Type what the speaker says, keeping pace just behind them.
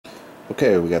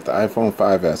Okay, we got the iPhone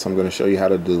 5S. I'm going to show you how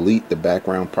to delete the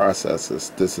background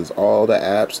processes. This is all the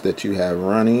apps that you have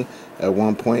running at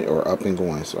one point or up and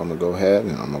going. So I'm going to go ahead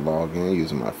and I'm going to log in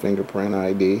using my fingerprint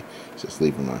ID. Just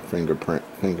leaving my thumb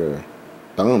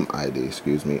ID,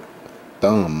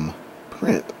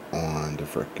 thumbprint on the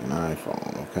freaking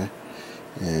iPhone, okay?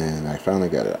 And I finally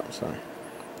got it out, sorry.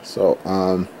 So,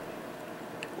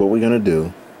 what we're going to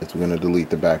do is we're going to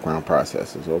delete the background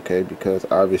processes, okay? Because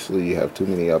obviously you have too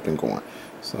many up and going.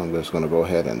 So I'm just going to go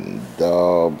ahead and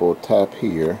double tap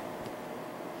here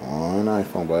on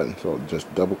iPhone button. So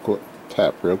just double click,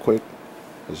 tap real quick.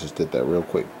 I just did that real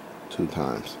quick 2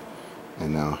 times.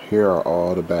 And now here are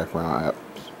all the background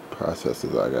apps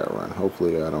processes I got running.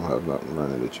 Hopefully I don't have nothing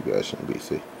running that you guys shouldn't be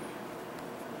seeing.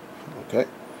 Okay,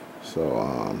 so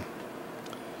I'm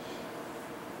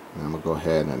going to go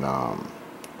ahead and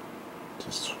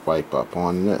just swipe up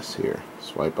on this here.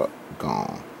 Swipe up,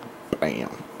 gone, bam,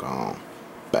 gone,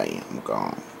 bam,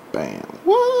 gone, bam.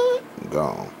 What?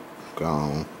 Gone,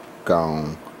 gone,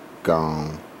 gone,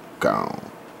 gone,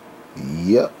 gone.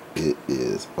 Yep, it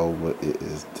is over. It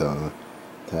is done.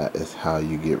 That is how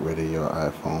you get rid of your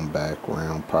iPhone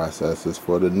background processes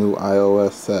for the new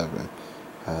iOS 7.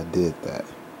 I did that.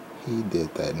 He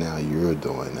did that. Now you're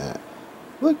doing that.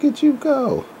 Look at you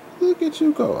go. Look at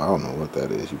you go. I don't know what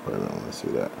that is. You probably don't want to see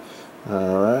that.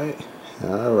 Alright.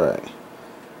 Alright.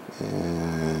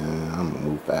 And I'm going to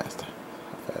move faster.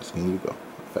 How fast can you go?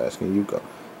 How fast can you go?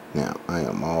 Now, I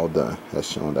am all done. That's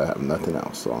showing that I have nothing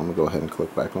else. So I'm going to go ahead and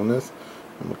click back on this.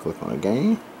 I'm going to click on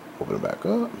again. Open it back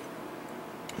up.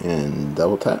 And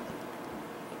double tap.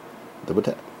 Double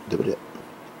tap. Double tap.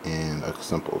 And a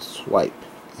simple swipe.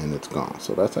 And it's gone.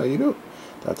 So that's how you do it.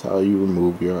 That's how you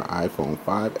remove your iPhone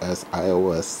 5S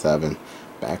iOS 7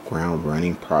 background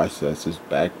running processes,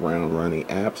 background running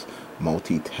apps,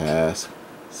 multitask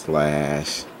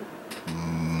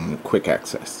 / quick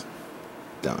access.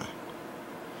 Done.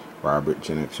 Robert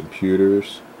Gen X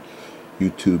Computers,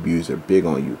 YouTube user, big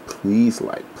on you. Please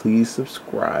like, please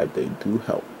subscribe. They do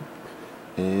help.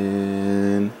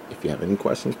 And if you have any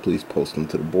questions, please post them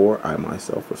to the board. I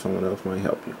myself or someone else might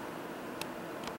help you.